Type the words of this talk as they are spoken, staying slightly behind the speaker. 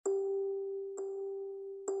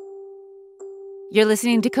You're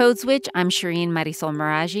listening to Code Switch. I'm Shireen Marisol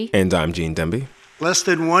Meraji. And I'm Gene Demby. Less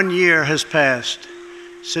than 1 year has passed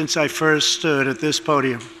since I first stood at this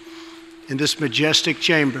podium in this majestic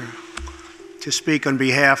chamber to speak on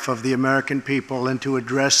behalf of the American people and to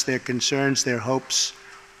address their concerns, their hopes,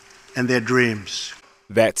 and their dreams.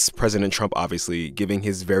 That's President Trump, obviously, giving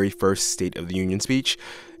his very first State of the Union speech.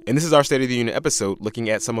 And this is our State of the Union episode looking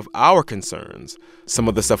at some of our concerns, some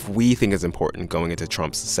of the stuff we think is important going into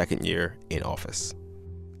Trump's second year in office.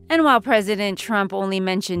 And while President Trump only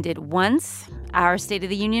mentioned it once, our State of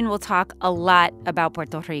the Union will talk a lot about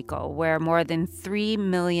Puerto Rico, where more than 3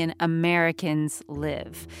 million Americans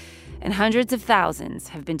live. And hundreds of thousands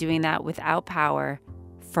have been doing that without power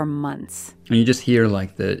for months. And you just hear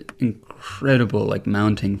the incredible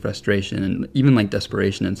mounting frustration and even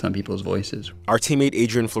desperation in some people's voices. Our teammate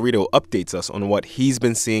Adrian Florido updates us on what he's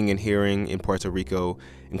been seeing and hearing in Puerto Rico,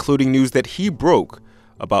 including news that he broke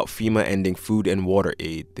about FEMA ending food and water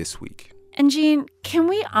aid this week. And Gene, can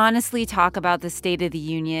we honestly talk about the State of the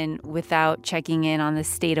Union without checking in on the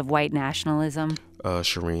state of white nationalism?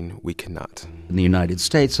 Shireen, we cannot. In the United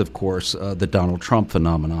States, of course, the Donald Trump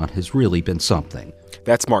phenomenon has really been something.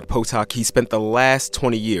 That's Mark Potok. He spent the last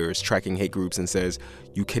 20 years tracking hate groups and says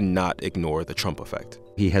you cannot ignore the Trump effect.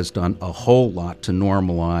 He has done a whole lot to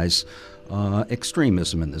normalize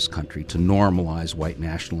extremism in this country, to normalize white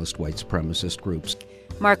nationalist, white supremacist groups.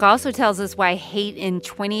 Mark also tells us why hate in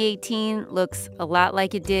 2018 looks a lot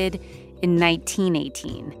like it did in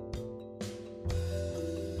 1918.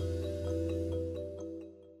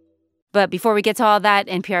 But before we get to all that,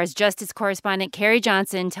 NPR's justice correspondent Carrie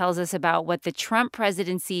Johnson tells us about what the Trump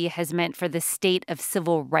presidency has meant for the state of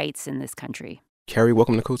civil rights in this country. Carrie,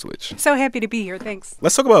 welcome to Code Switch. So happy to be here. Thanks.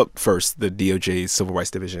 Let's talk about, first, the DOJ's Civil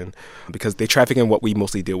Rights Division, because they traffic in what we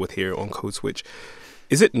mostly deal with here on Code Switch.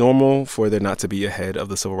 Is it normal for there not to be a head of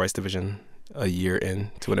the Civil Rights Division a year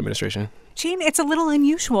into an administration? Gene, it's a little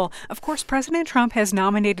unusual. Of course, President Trump has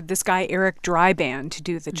nominated this guy, Eric Dreiband, to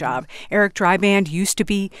do the job. Eric Dreiband used to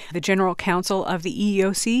be the general counsel of the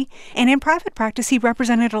EEOC, and in private practice, he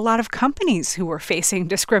represented a lot of companies who were facing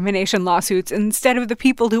discrimination lawsuits instead of the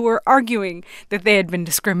people who were arguing that they had been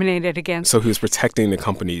discriminated against. So he was protecting the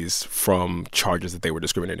companies from charges that they were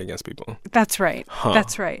discriminating against people. That's right.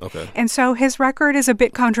 That's right. Okay. And so his record is a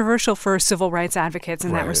bit controversial for civil rights advocates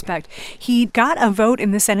in that respect. He got a vote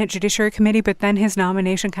in the Senate Judiciary Committee, but then his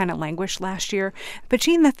nomination kind of languished last year. But,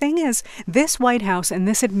 Gene, the thing is, this White House and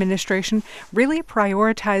this administration really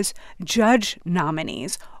prioritize judge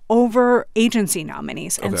nominees over agency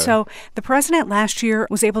nominees. And so the president last year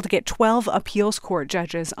was able to get 12 appeals court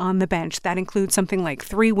judges on the bench. That includes something like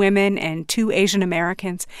 3 women and 2 Asian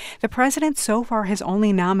Americans. The president so far has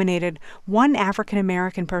only nominated 1 African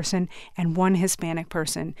American person and 1 Hispanic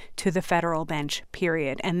person to the federal bench,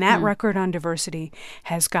 period. And that record on diversity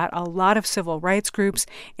has got a lot of civil rights groups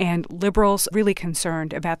and liberals really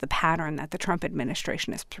concerned about the pattern that the Trump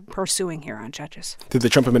administration is pursuing here on judges. Did the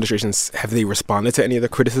Trump administration, have they responded to any of the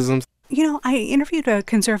criticisms? You know, I interviewed a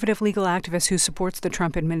conservative legal activist who supports the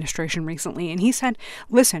Trump administration recently, and he said,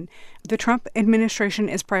 listen, the Trump administration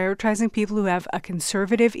is prioritizing people who have a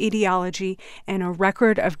conservative ideology and a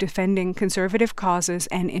record of defending conservative causes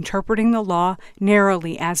and interpreting the law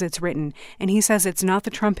narrowly as it's written. And he says it's not the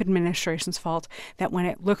Trump administration's fault that when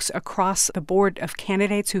it looks across the board of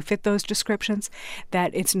candidates who fit those descriptions, that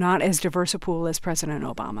it's not as diverse a pool as President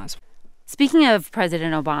Obama's. Speaking of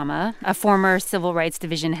President Obama, a former Civil Rights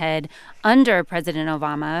Division head under President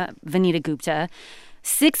Obama, Vanita Gupta,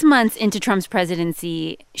 6 months into Trump's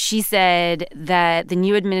presidency, she said that the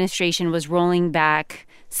new administration was rolling back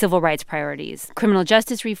civil rights priorities, criminal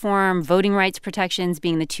justice reform, voting rights protections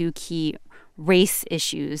being the 2 key race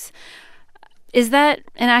issues. Is that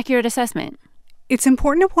an accurate assessment? It's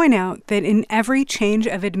important to point out that in every change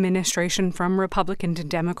of administration from Republican to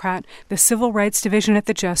Democrat, the Civil Rights Division at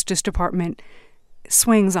the Justice Department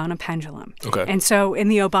swings on a pendulum. Okay. And so in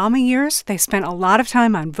the Obama years, they spent a lot of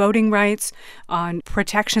time on voting rights, on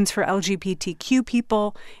protections for LGBTQ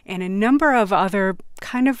people, and a number of other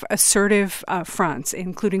kind of assertive fronts,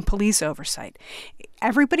 including police oversight.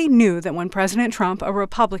 Everybody knew that when President Trump, a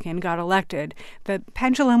Republican, got elected, the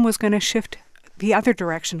pendulum was going to shift the other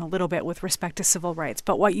direction a little bit with respect to civil rights.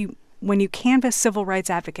 But when you canvass civil rights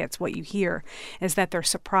advocates, what you hear is that they're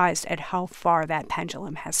surprised at how far that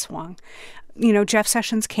pendulum has swung. You know, Jeff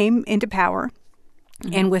Sessions came into power,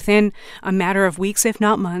 and within a matter of weeks, if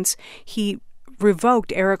not months, he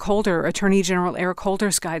revoked Eric Holder, Attorney General Eric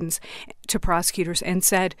Holder's guidance to prosecutors and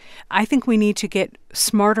said, I think we need to get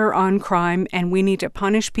smarter on crime and we need to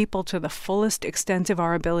punish people to the fullest extent of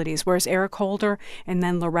our abilities. Whereas Eric Holder and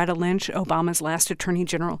then Loretta Lynch, Obama's last attorney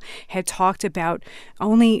general, had talked about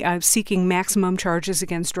only seeking maximum charges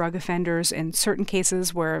against drug offenders in certain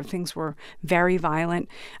cases where things were very violent.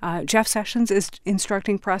 Jeff Sessions is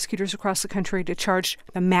instructing prosecutors across the country to charge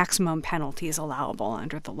the maximum penalties allowable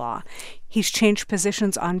under the law. He's changed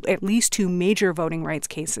positions on at least 2 major voting rights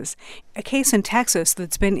cases. A case in Texas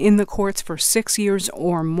that's been in the courts for 6 years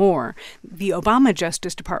or more. The Obama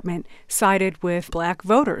Justice Department sided with black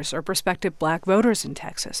voters or prospective black voters in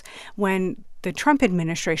Texas. When the Trump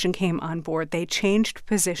administration came on board, they changed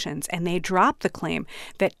positions and they dropped the claim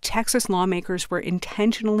that Texas lawmakers were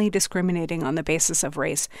intentionally discriminating on the basis of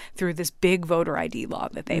race through this big voter ID law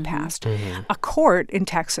that they passed. A court in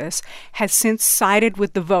Texas has since sided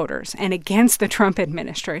with the voters and against the Trump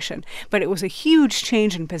administration, but it was a huge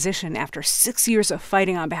change in position after 6 years of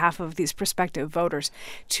fighting on behalf of these prospective voters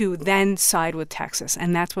to then side with Texas,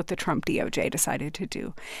 and that's what the Trump DOJ decided to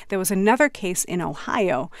do. There was another case in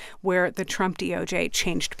Ohio where the Trump DOJ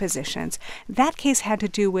changed positions. That case had to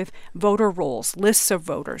do with voter rolls, lists of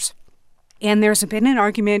voters. And there's been an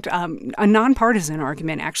argument, a nonpartisan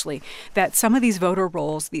argument, actually, that some of these voter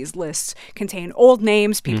rolls, these lists, contain old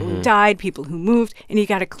names, people who died, people who moved, and you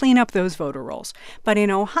got to clean up those voter rolls. But in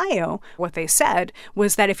Ohio, what they said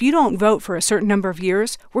was that if you don't vote for a certain number of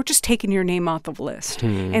years, we're just taking your name off the list.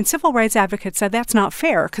 And civil rights advocates said that's not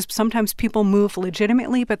fair because sometimes people move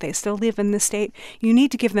legitimately, but they still live in the state. You need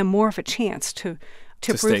to give them more of a chance to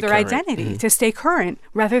prove their current identity, to stay current,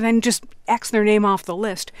 rather than just X their name off the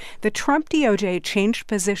list. The Trump DOJ changed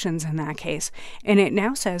positions in that case, and it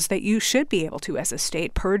now says that you should be able to, as a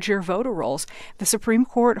state, purge your voter rolls. The Supreme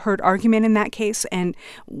Court heard argument in that case, and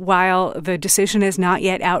while the decision is not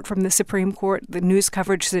yet out from the Supreme Court, the news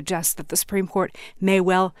coverage suggests that the Supreme Court may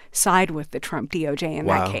well side with the Trump DOJ in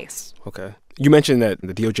that case. Okay. You mentioned that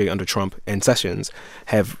the DOJ under Trump and Sessions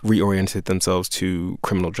have reoriented themselves to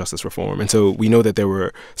criminal justice reform. And so we know that there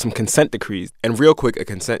were some consent decrees. And real quick, a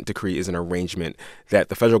consent decree is an arrangement that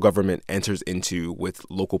the federal government enters into with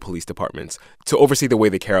local police departments to oversee the way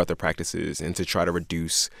they carry out their practices and to try to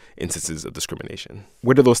reduce instances of discrimination.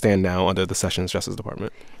 Where do those stand now under the Sessions Justice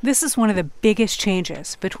Department? This is one of the biggest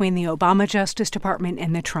changes between the Obama Justice Department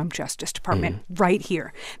and the Trump Justice Department right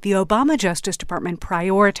here. The Obama Justice Department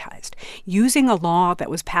prioritized using a law that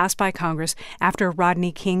was passed by Congress after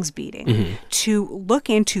Rodney King's beating to look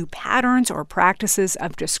into patterns or practices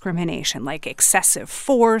of discrimination, like excessive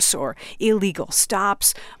force or illegal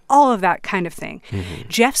stops, all of that kind of thing.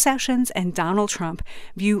 Jeff Sessions and Donald Trump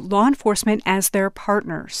view law enforcement as their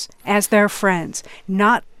partners, as their friends,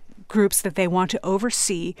 not groups that they want to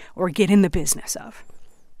oversee or get in the business of.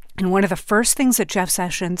 And one of the first things that Jeff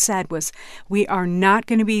Sessions said was, we are not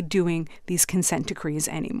going to be doing these consent decrees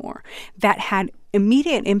anymore. That had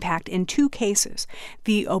immediate impact in 2 cases.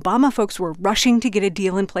 The Obama folks were rushing to get a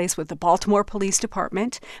deal in place with the Baltimore Police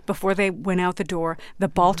Department before they went out the door. The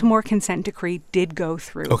Baltimore consent decree did go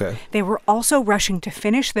through. They were also rushing to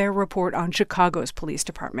finish their report on Chicago's police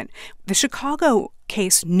department. The Chicago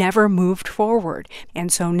case never moved forward.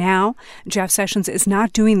 And so now Jeff Sessions is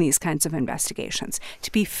not doing these kinds of investigations.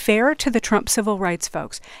 To be fair to the Trump civil rights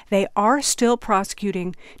folks, they are still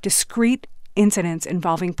prosecuting discrete incidents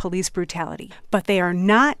involving police brutality, but they are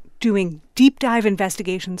not doing deep dive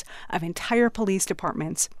investigations of entire police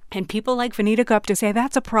departments. And people like Vanita Gupta say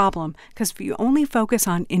that's a problem because if you only focus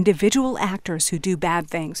on individual actors who do bad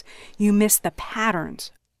things, you miss the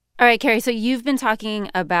patterns. All right, Carrie, so you've been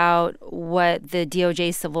talking about what the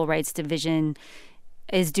DOJ Civil Rights Division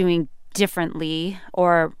is doing differently,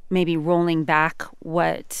 or maybe rolling back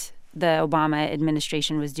what the Obama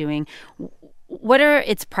administration was doing. What are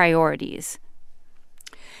its priorities?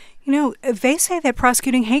 You know, they say that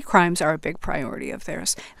prosecuting hate crimes are a big priority of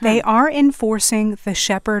theirs. They are enforcing the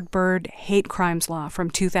Shepard-Byrd hate crimes law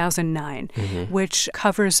from 2009, which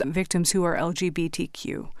covers victims who are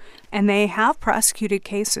LGBTQ. And they have prosecuted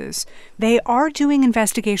cases. They are doing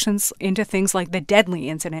investigations into things like the deadly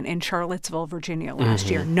incident in Charlottesville, Virginia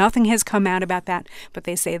last year. Nothing has come out about that, but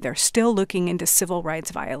they say they're still looking into civil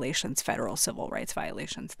rights violations, federal civil rights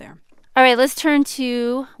violations there. All right, let's turn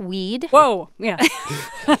to weed. Whoa, yeah.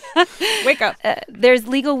 Wake up. There's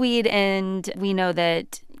legal weed, and we know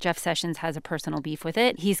that Jeff Sessions has a personal beef with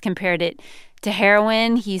it. He's compared it to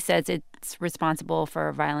heroin. He says it's responsible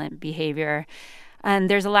for violent behavior. And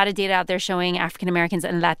there's a lot of data out there showing African Americans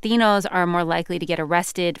and Latinos are more likely to get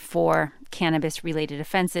arrested for cannabis-related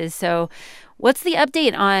offenses. So what's the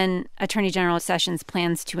update on Attorney General Sessions'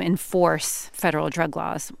 plans to enforce federal drug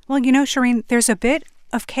laws? Well, you know, Shireen, there's a bit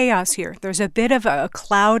of chaos here. There's a bit of a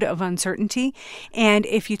cloud of uncertainty. And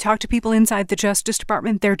if you talk to people inside the Justice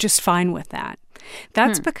Department, they're just fine with that.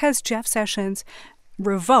 That's because Jeff Sessions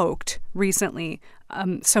revoked recently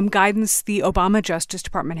some guidance the Obama Justice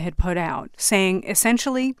Department had put out, saying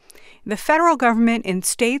essentially the federal government in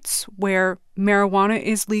states where marijuana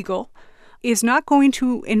is legal is not going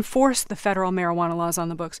to enforce the federal marijuana laws on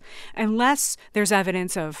the books unless there's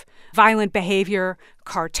evidence of violent behavior,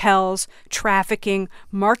 cartels, trafficking,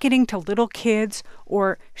 marketing to little kids,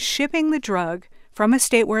 or shipping the drug from a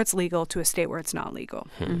state where it's legal to a state where it's not legal.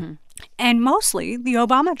 And mostly, the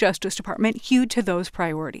Obama Justice Department hewed to those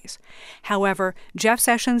priorities. However, Jeff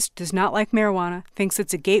Sessions does not like marijuana, thinks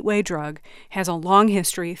it's a gateway drug, has a long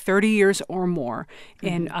history, 30 years or more,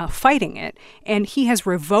 in fighting it, and he has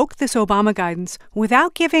revoked this Obama guidance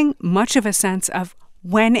without giving much of a sense of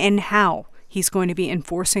when and how he's going to be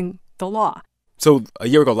enforcing the law. So a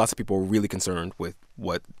year ago, lots of people were really concerned with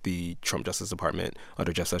what the Trump Justice Department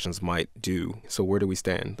under Jeff Sessions might do. So where do we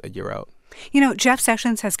stand a year out? You know, Jeff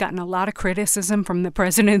Sessions has gotten a lot of criticism from the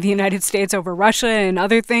President of the United States over Russia and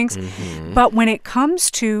other things. But when it comes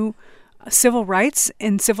to civil rights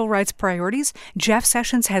and civil rights priorities, Jeff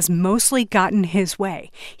Sessions has mostly gotten his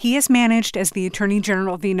way. He has managed, as the Attorney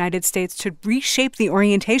General of the United States, to reshape the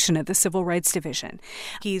orientation of the Civil Rights Division.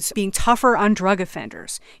 He's being tougher on drug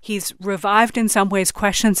offenders. He's revived, in some ways,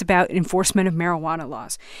 questions about enforcement of marijuana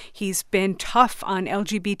laws. He's been tough on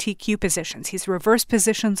LGBTQ positions. He's reversed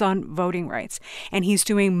positions on voting rights. And he's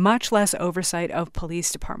doing much less oversight of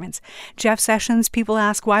police departments. Jeff Sessions, people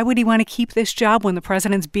ask, why would he want to keep this job when the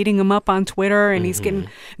president's beating him up on Twitter and he's getting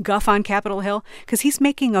guff on Capitol Hill? Because he's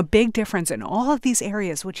making a big difference in all of these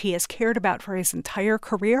areas which he has cared about for his entire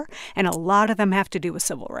career, and a lot of them have to do with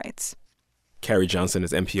civil rights. Carrie Johnson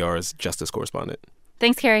is NPR's justice correspondent.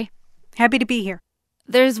 Thanks, Carrie. Happy to be here.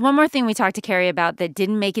 There's one more thing we talked to Carrie about that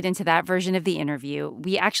didn't make it into that version of the interview.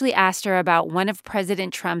 We actually asked her about one of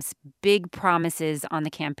President Trump's big promises on the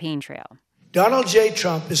campaign trail. Donald J.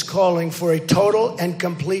 Trump is calling for a total and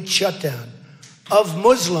complete shutdown of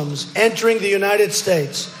Muslims entering the United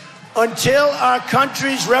States until our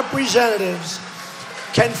country's representatives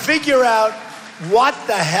can figure out what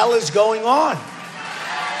the hell is going on.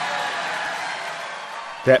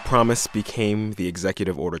 That promise became the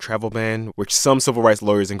executive order travel ban, which some civil rights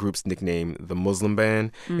lawyers and groups nickname the Muslim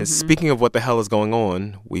ban. And speaking of what the hell is going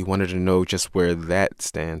on, we wanted to know just where that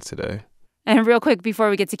stands today. And real quick, before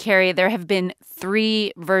we get to Carrie, there have been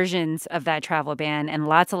 3 versions of that travel ban and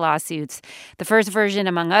lots of lawsuits. The first version,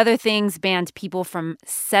 among other things, banned people from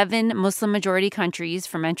 7 Muslim-majority countries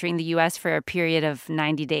from entering the U.S. for a period of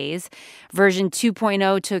 90 days. Version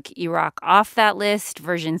 2.0 took Iraq off that list.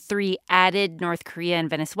 Version 3 added North Korea and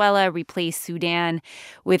Venezuela, replaced Sudan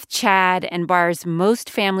with Chad, and bars most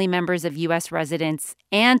family members of U.S. residents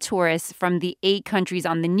and tourists from the 8 countries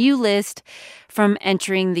on the new list from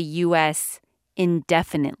entering the U.S.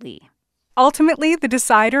 indefinitely. Ultimately, the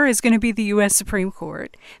decider is going to be the U.S. Supreme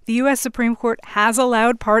Court. The U.S. Supreme Court has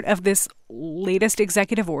allowed part of this latest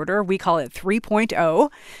executive order, we call it 3.0,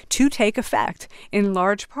 to take effect in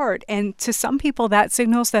large part. And to some people, that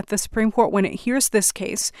signals that the Supreme Court, when it hears this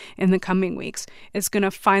case in the coming weeks, is going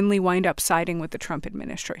to finally wind up siding with the Trump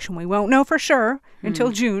administration. We won't know for sure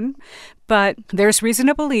until June, but there's reason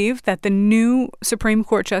to believe that the new Supreme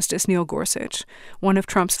Court Justice Neil Gorsuch, one of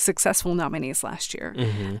Trump's successful nominees last year,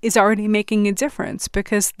 is already making a difference,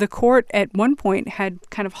 because the court at one point had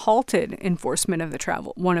kind of halted enforcement of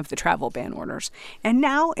one of the travel ban orders, and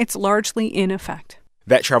now it's largely in effect.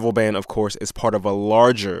 That travel ban, of course, is part of a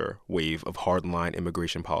larger wave of hardline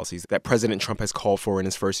immigration policies that President Trump has called for in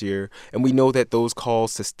his first year. And we know that those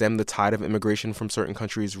calls to stem the tide of immigration from certain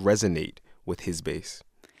countries resonate with his base.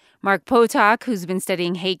 Mark Potok, who's been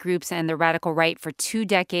studying hate groups and the radical right for 2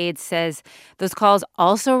 decades, says those calls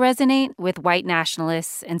also resonate with white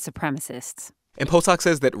nationalists and supremacists. And Potok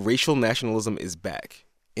says that racial nationalism is back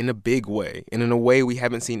in a big way, and in a way we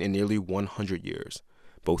haven't seen in nearly 100 years,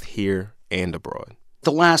 both here and abroad.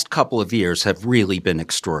 The last couple of years have really been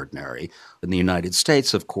extraordinary. In the United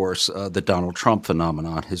States, of course, the Donald Trump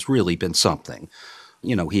phenomenon has really been something.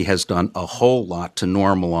 You know, he has done a whole lot to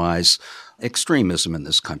normalize extremism in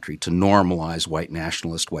this country, to normalize white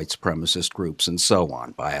nationalist, white supremacist groups, and so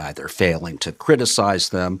on, by either failing to criticize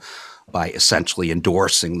them, by essentially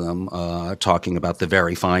endorsing them, talking about the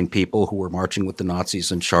very fine people who were marching with the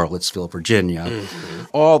Nazis in Charlottesville, Virginia,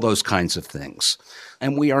 all those kinds of things.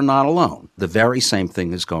 And we are not alone. The very same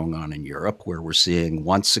thing is going on in Europe, where we're seeing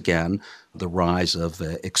once again the rise of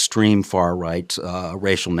extreme far-right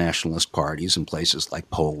racial nationalist parties in places like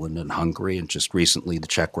Poland and Hungary, and just recently the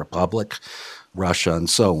Czech Republic, Russia, and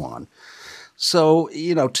so on. So,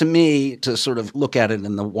 to me, to sort of look at it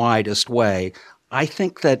in the widest way, I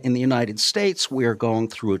think that in the United States, we're going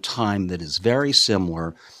through a time that is very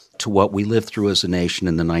similar to what we lived through as a nation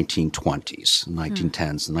in the 1920s,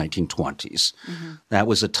 1910s, the 1920s. Mm-hmm. That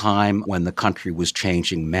was a time when the country was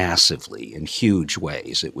changing massively in huge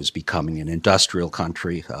ways. It was becoming an industrial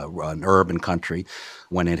country, an urban country,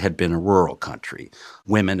 when it had been a rural country.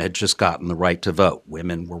 Women had just gotten the right to vote.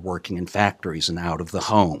 Women were working in factories and out of the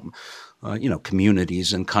home.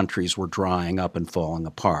 Communities and countries were drying up and falling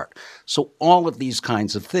apart. So all of these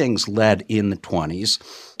kinds of things led in the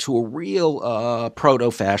 20s to a real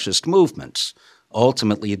proto-fascist movement.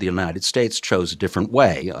 Ultimately, the United States chose a different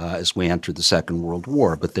way as we entered the Second World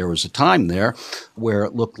War. But there was a time there where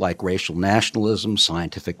it looked like racial nationalism,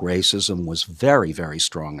 scientific racism was very, very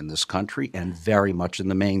strong in this country and very much in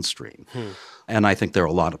the mainstream. And I think there are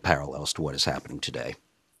a lot of parallels to what is happening today.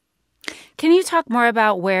 Can you talk more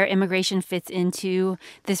about where immigration fits into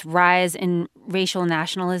this rise in racial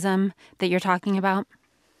nationalism that you're talking about?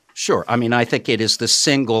 Sure. I think it is the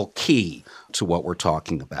single key to what we're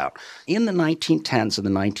talking about. In the 1910s and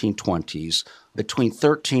the 1920s, between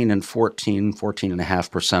 13 and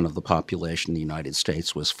 14.5% of the population in the United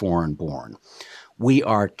States was foreign-born. We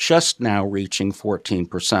are just now reaching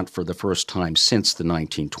 14% for the first time since the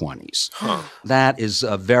 1920s. That is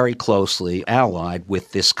very closely allied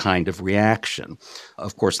with this kind of reaction.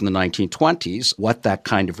 Of course, in the 1920s, what that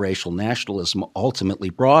kind of racial nationalism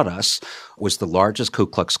ultimately brought us was the largest Ku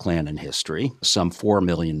Klux Klan in history, some 4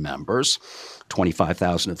 million members,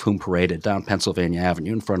 25,000 of whom paraded down Pennsylvania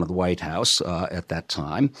Avenue in front of the White House at that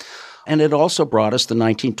time. And it also brought us the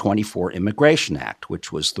 1924 Immigration Act,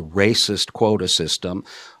 which was the racist quota system,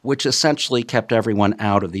 which essentially kept everyone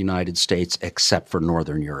out of the United States except for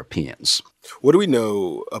Northern Europeans. What do we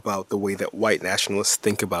know about the way that white nationalists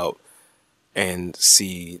think about and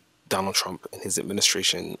see Donald Trump and his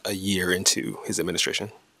administration a year into his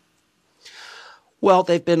administration? Well,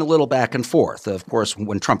 they've been a little back and forth. Of course,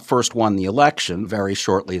 when Trump first won the election, very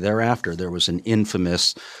shortly thereafter, there was an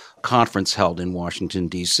infamous conference held in Washington,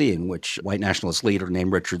 D.C., in which white nationalist leader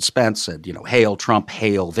named Richard Spence said, hail Trump,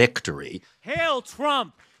 hail victory. Hail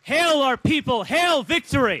Trump, hail our people, hail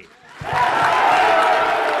victory.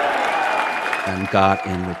 And got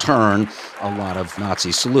in return a lot of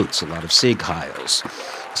Nazi salutes, a lot of Sieg Heils.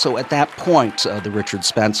 So at that point, the Richard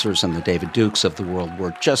Spencers and the David Dukes of the world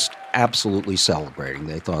were just absolutely celebrating.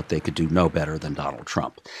 They thought they could do no better than Donald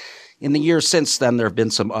Trump. In the years since then, there have been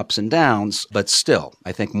some ups and downs, but still,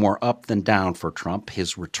 I think more up than down for Trump.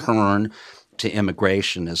 His return to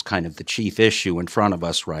immigration is kind of the chief issue in front of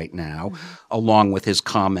us right now, along with his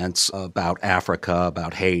comments about Africa,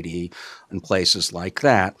 about Haiti, and places like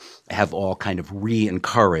that, have all kind of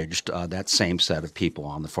re-encouraged that same set of people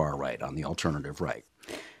on the far right, on the alternative right.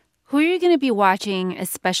 Who are you going to be watching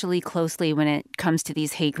especially closely when it comes to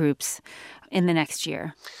these hate groups in the next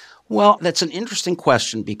year? Well, that's an interesting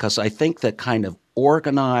question because I think that kind of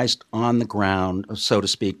organized, on the ground, so to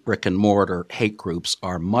speak, brick and mortar hate groups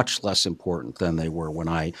are much less important than they were when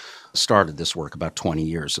I started this work about 20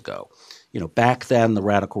 years ago. Back then, the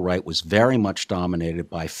radical right was very much dominated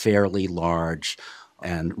by fairly large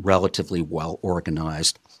and relatively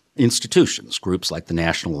well-organized institutions, groups like the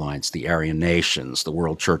National Alliance, the Aryan Nations, the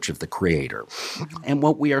World Church of the Creator. And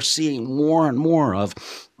what we are seeing more and more of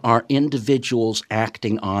are individuals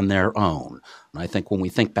acting on their own. And I think when we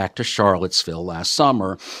think back to Charlottesville last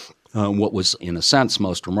summer, what was, in a sense,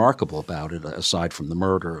 most remarkable about it, aside from the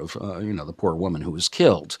murder of, the poor woman who was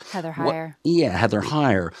killed. Heather Heyer. Heather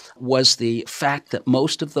Heyer, was the fact that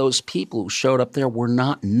most of those people who showed up there were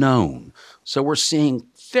not known. So we're seeing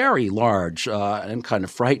very large and kind of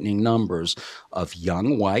frightening numbers of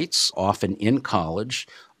young whites, often in college,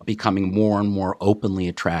 becoming more and more openly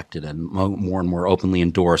attracted and more openly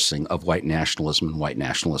endorsing of white nationalism and white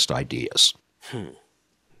nationalist ideas.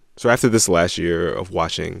 So after this last year of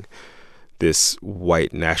watching this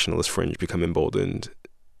white nationalist fringe become emboldened,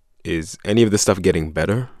 is any of this stuff getting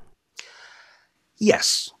better?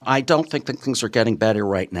 Yes. I don't think that things are getting better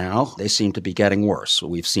right now. They seem to be getting worse.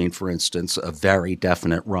 We've seen, for instance, a very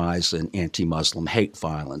definite rise in anti-Muslim hate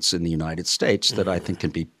violence in the United States that I think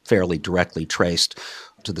can be fairly directly traced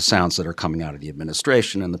to the sounds that are coming out of the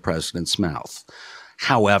administration and the president's mouth.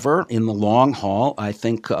 However, in the long haul, I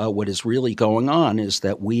think what is really going on is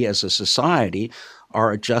that we as a society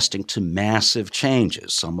are adjusting to massive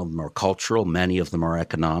changes. Some of them are cultural, many of them are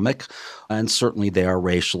economic, and certainly they are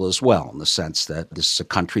racial as well, in the sense that this is a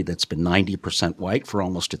country that's been 90% white for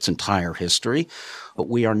almost its entire history, but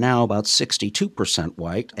we are now about 62%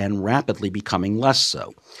 white and rapidly becoming less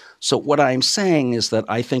so. So what I'm saying is that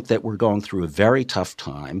I think that we're going through a very tough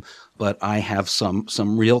time, but I have some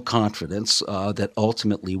real confidence that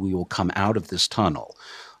ultimately we will come out of this tunnel.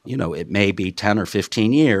 You know, it may be 10 or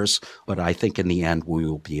 15 years, but I think in the end we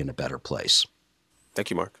will be in a better place.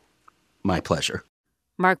 Thank you, Mark. My pleasure.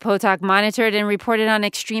 Mark Potok monitored and reported on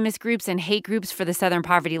extremist groups and hate groups for the Southern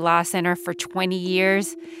Poverty Law Center for 20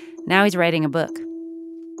 years. Now he's writing a book.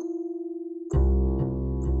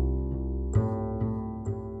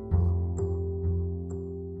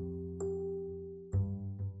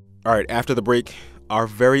 All right, after the break, our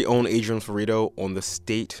very own Adrian Florido on the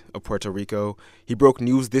state of Puerto Rico. He broke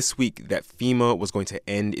news this week that FEMA was going to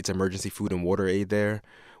end its emergency food and water aid there,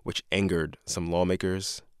 which angered some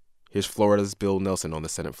lawmakers. Here's Florida's Bill Nelson on the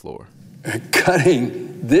Senate floor.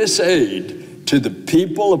 Cutting this aid to the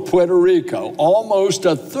people of Puerto Rico, almost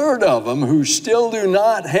a third of them who still do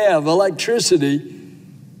not have electricity,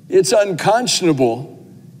 it's unconscionable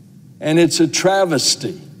and it's a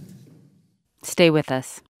travesty. Stay with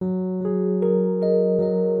us.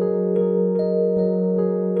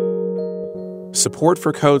 Support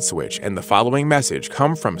for Code Switch and the following message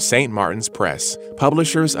come from St. Martin's Press,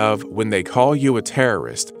 publishers of When They Call You a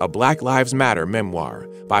Terrorist, a Black Lives Matter memoir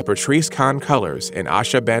by Patrice Khan Cullors and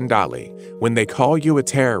Asha Ben-Dali. When They Call You a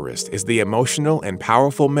Terrorist is the emotional and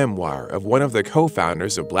powerful memoir of one of the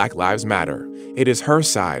co-founders of Black Lives Matter. It is her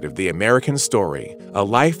side of the American story, a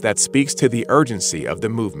life that speaks to the urgency of the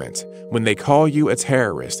movement. When They Call You a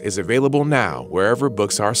Terrorist is available now wherever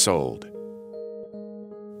books are sold.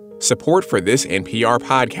 Support for this NPR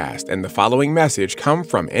podcast and the following message come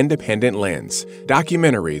from Independent Lens,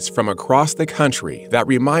 documentaries from across the country that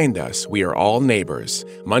remind us we are all neighbors.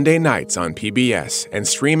 Monday nights on PBS and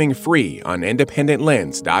streaming free on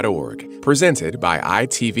independentlens.org. Presented by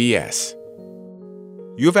ITVS.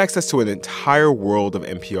 You have access to an entire world of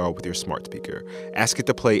NPR with your smart speaker. Ask it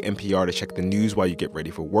to play NPR to check the news while you get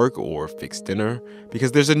ready for work or fix dinner,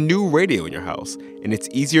 because there's a new radio in your house, and it's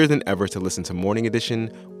easier than ever to listen to Morning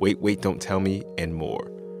Edition, Wait, Don't Tell Me, and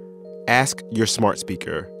more. Ask your smart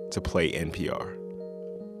speaker to play NPR.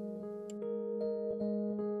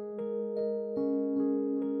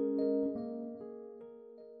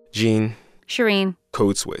 Gene. Shireen.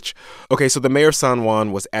 Code Switch. Okay, so the mayor of San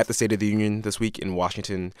Juan was at the State of the Union this week in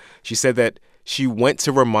Washington. She said that she went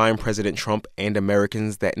to remind President Trump and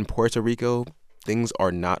Americans that in Puerto Rico, things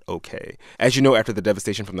are not okay. As you know, after the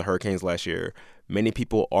devastation from the hurricanes last year, many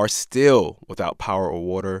people are still without power or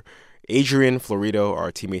water. Adrian Florido,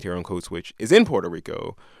 our teammate here on Code Switch, is in Puerto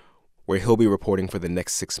Rico, where he'll be reporting for the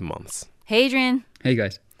next 6 months. Hey, Adrian. Hey,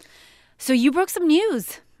 guys. So you broke some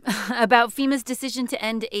news about FEMA's decision to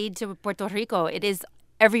end aid to Puerto Rico. It is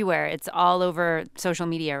everywhere. It's all over social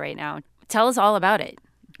media right now. Tell us all about it.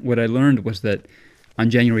 What I learned was that on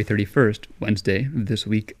January 31st, Wednesday of this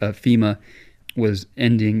week, FEMA was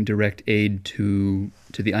ending direct aid to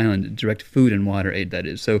the island, direct food and water aid, that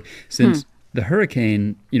is. So since the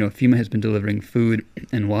hurricane, FEMA has been delivering food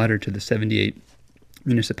and water to the 78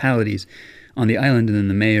 municipalities on the island, and then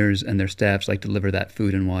the mayors and their staffs deliver that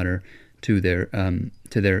food and water to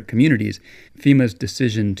their communities. FEMA's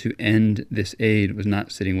decision to end this aid was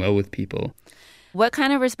not sitting well with people. What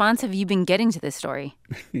kind of response have you been getting to this story?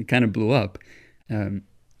 It kind of blew up.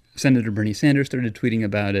 Senator Bernie Sanders started tweeting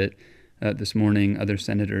about it this morning. Other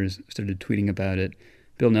senators started tweeting about it.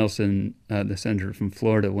 Bill Nelson, the senator from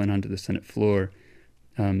Florida, went onto the Senate floor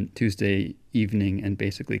Tuesday evening and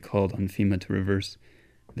basically called on FEMA to reverse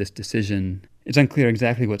this decision. It's unclear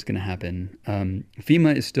exactly what's going to happen.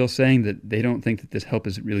 FEMA is still saying that they don't think that this help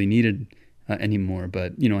is really needed anymore.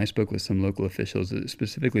 But, I spoke with some local officials,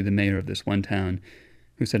 specifically the mayor of this one town,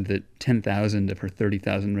 who said that 10,000 of her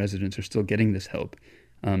 30,000 residents are still getting this help,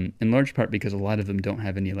 in large part because a lot of them don't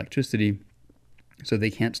have any electricity, so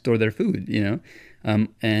they can't store their food,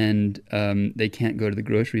 and they can't go to the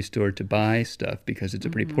grocery store to buy stuff because it's a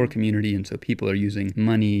pretty poor community, and so people are using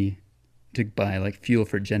money to buy fuel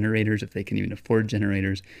for generators if they can even afford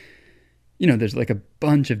generators. There's a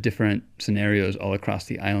bunch of different scenarios all across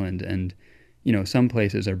the island, and some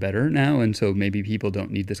places are better now, and so maybe people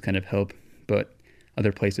don't need this kind of help, but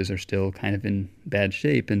other places are still kind of in bad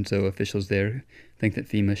shape, and so officials there think that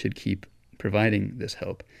FEMA should keep providing this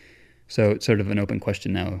help. So it's sort of an open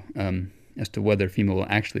question now as to whether FEMA will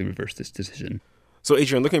actually reverse this decision. So,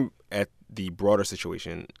 Adrian, looking at the broader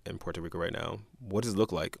situation in Puerto Rico right now, what does it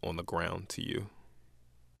look like on the ground to you?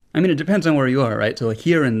 I mean, it depends on where you are, right? So,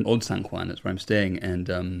 here in Old San Juan is where I'm staying, and,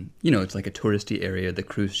 it's a touristy area. The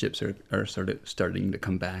cruise ships are sort of starting to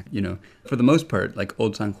come back, For the most part,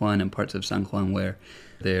 Old San Juan and parts of San Juan where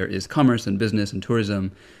there is commerce and business and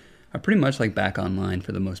tourism, are pretty much like back online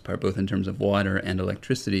for the most part, both in terms of water and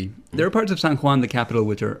electricity. There are parts of San Juan, the capital,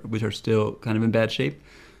 which are still kind of in bad shape.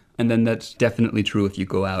 And then that's definitely true if you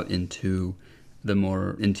go out into the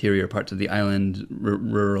more interior parts of the island,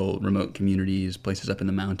 rural, remote communities, places up in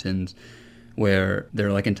the mountains, where there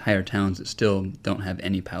are like entire towns that still don't have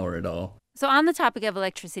any power at all. So on the topic of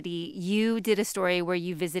electricity, you did a story where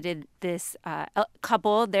you visited this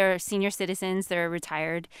couple. They're senior citizens. They're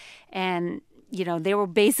retired. And, you know, they were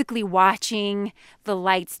basically watching the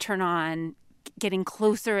lights turn on, getting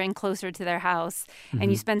closer and closer to their house. Mm-hmm.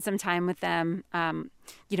 And you spent some time with them,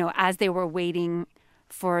 you know, as they were waiting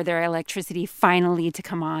for their electricity finally to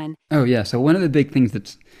come on. Oh, yeah. So one of the big things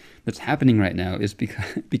that's happening right now is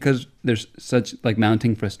because there's such like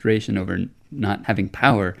mounting frustration over not having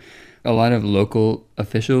power, a lot of local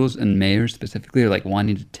officials and mayors specifically are like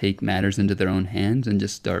wanting to take matters into their own hands and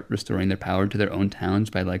just start restoring their power to their own towns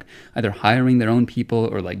by like either hiring their own people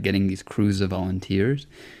or like getting these crews of volunteers.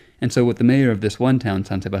 And so what the mayor of this one town,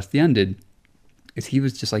 San Sebastián, did is he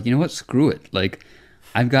was just like, you know what, screw it. Like,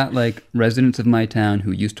 I've got like residents of my town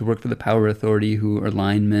who used to work for the power authority, who are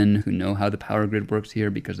linemen, who know how the power grid works here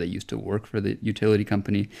because they used to work for the utility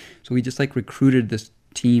company. So we just like recruited this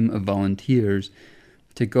team of volunteers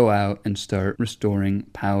to go out and start restoring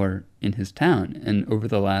power in his town. And over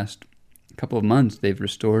the last couple of months, they've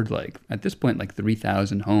restored like, at this point, like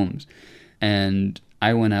 3,000 homes. And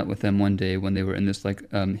I went out with them one day when they were in this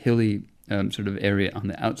like hilly sort of area on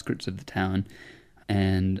the outskirts of the town.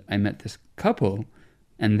 And I met this couple,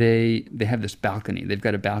 and they have this balcony. They've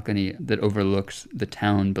got a balcony that overlooks the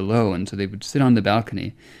town below. And so they would sit on the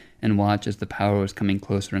balcony and watch as the power was coming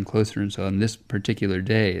closer and closer. And so on this particular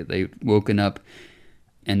day, they'd woken up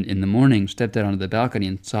and in the morning stepped out onto the balcony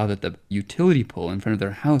and saw that the utility pole in front of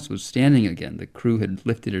their house was standing again. The crew had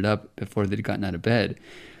lifted it up before they'd gotten out of bed.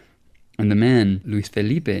 And the man, Luis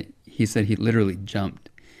Felipe, he said he literally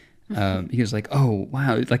jumped. He was like, oh,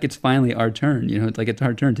 wow, it's like it's finally our turn. You know, it's like it's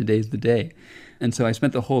our turn. Today's the day. And so I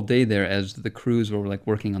spent the whole day there as the crews were like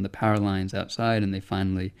working on the power lines outside, and they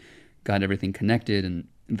finally got everything connected. And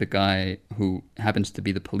the guy who happens to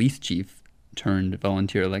be the police chief turned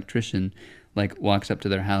volunteer electrician like walks up to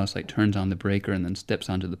their house, like turns on the breaker and then steps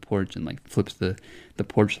onto the porch and like flips the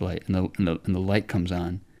porch light, and the light comes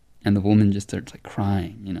on, and the woman just starts like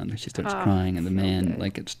crying, you know, she starts crying, and the man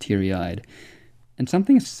like gets teary-eyed. And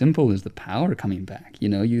something as simple as the power coming back, you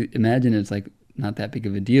know, you imagine it's like not that big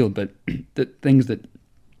of a deal, but the things that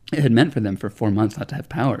it had meant for them for 4 months not to have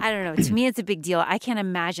power. I don't know. To me, it's a big deal. I can't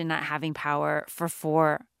imagine not having power for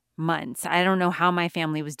 4 months. I don't know how my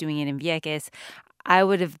family was doing it in Vieques. I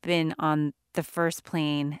would have been on the first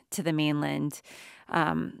plane to the mainland,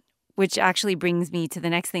 which actually brings me to the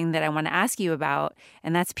next thing that I want to ask you about,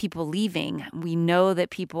 and that's people leaving. We know that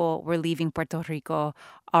people were leaving Puerto Rico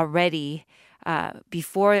already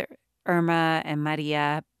before Irma and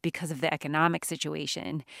Maria because of the economic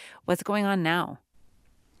situation. What's going on now?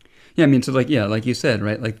 Yeah, I mean, so like you said,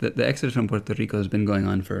 right, like the exodus from Puerto Rico has been going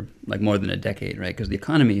on for like more than a decade, right, because the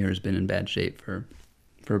economy here has been in bad shape for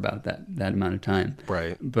about that amount of time.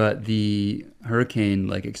 Right. But the hurricane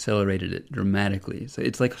like accelerated it dramatically. So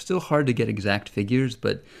it's like still hard to get exact figures,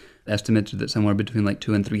 but estimates are that somewhere between like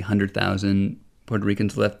 200,000 and 300,000 Puerto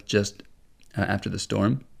Ricans left just after the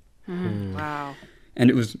storm. Wow. And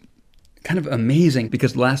it was kind of amazing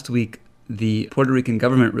because last week the Puerto Rican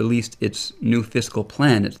government released its new fiscal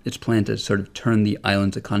plan, its plan to sort of turn the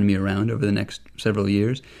island's economy around over the next several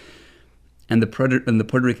years. And the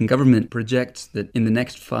Puerto Rican government projects that in the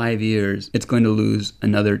next 5 years, it's going to lose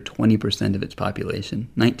another 20% of its population.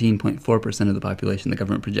 19.4% of the population the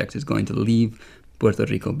government projects is going to leave Puerto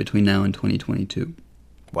Rico between now and 2022.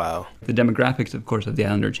 Wow. The demographics, of course, of the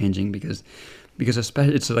island are changing because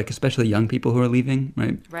it's like especially young people who are leaving,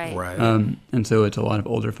 right? Right. And so it's a lot of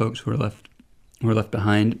older folks who are left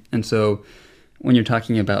behind. And so when you're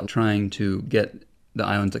talking about trying to get the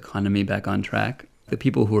island's economy back on track, the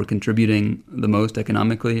people who are contributing the most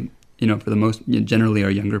economically, you know, for the most, generally are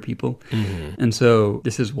younger people. Mm-hmm. And so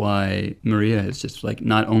this is why Maria has just like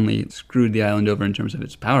not only screwed the island over in terms of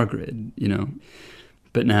its power grid, you know,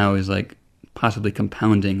 but now is like possibly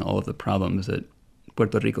compounding all of the problems that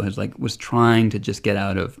Puerto Rico has like was trying to just get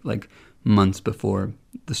out of like months before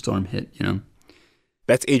the storm hit, you know.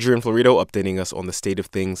 That's Adrian Florido updating us on the state of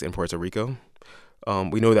things in Puerto Rico.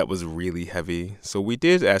 We know that was really heavy. So we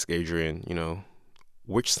did ask Adrian, you know,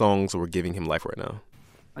 which songs were giving him life right now.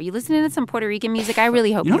 Are you listening to some Puerto Rican music? I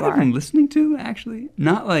really hope you are. You know what I've been listening to, actually?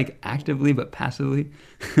 Not like actively, but passively.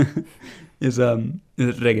 is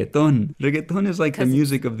reggaeton. Reggaeton is like the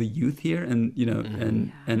music of the youth here, and you know,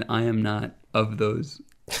 and I am not of those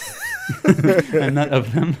I'm not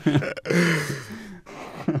of them.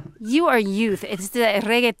 You are youth. It's the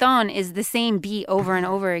reggaeton is the same beat over and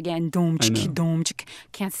over again. Dum chiki dum chiki.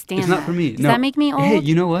 Can't stand It's that. not for me. Does that make me old? Hey,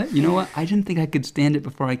 you know what? I didn't think I could stand it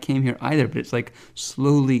before I came here either, but it's like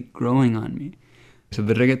slowly growing on me. So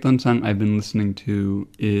the reggaeton song I've been listening to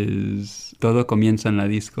is Todo Comienza en la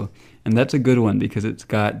Disco. And that's a good one because it's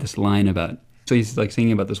got this line about, so he's like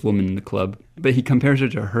singing about this woman in the club, but he compares her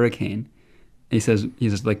to a hurricane. And he says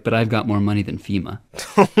like, but I've got more money than FEMA.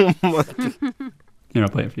 Here, I'll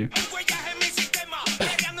play it for you.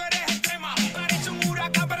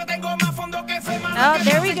 Oh,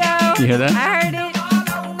 there we go. You hear that? I heard it.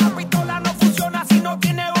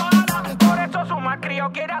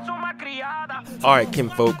 All right,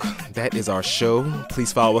 kinfolk, that is our show.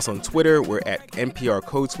 Please follow us on Twitter. We're at NPR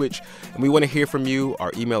Code Switch, and we want to hear from you.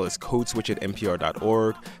 Our email is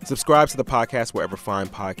codeswitch@npr.org. Subscribe to the podcast wherever fine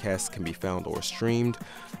podcasts can be found or streamed,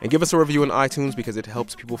 and give us a review on iTunes because it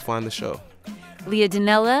helps people find the show. Leah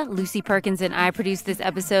Donnella, Lucy Perkins, and I produced this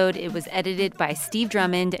episode. It was edited by Steve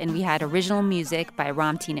Drummond, and we had original music by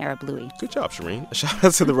Ramtin Arablouei. Good job, Shireen. A shout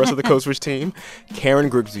out to the rest of the Code Switch team. Karen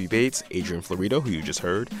Grigsby Bates, Adrian Florido, who you just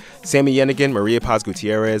heard, Sammy Yenigan, Maria Paz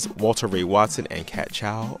Gutierrez, Walter Ray Watson, and Kat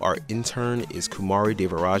Chow. Our intern is Kumari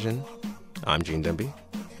Devarajan. I'm Gene Demby.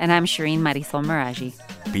 And I'm Shireen Marisol Meraji.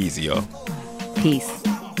 Be easy, y'all. Peace.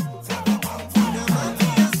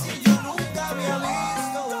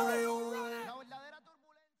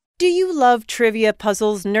 Do you love trivia,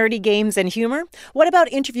 puzzles, nerdy games, and humor? What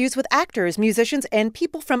about interviews with actors, musicians, and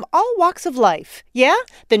people from all walks of life? Yeah?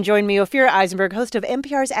 Then join me, Ophira Eisenberg, host of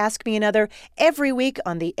NPR's Ask Me Another, every week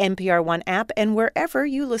on the NPR One app and wherever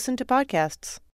you listen to podcasts.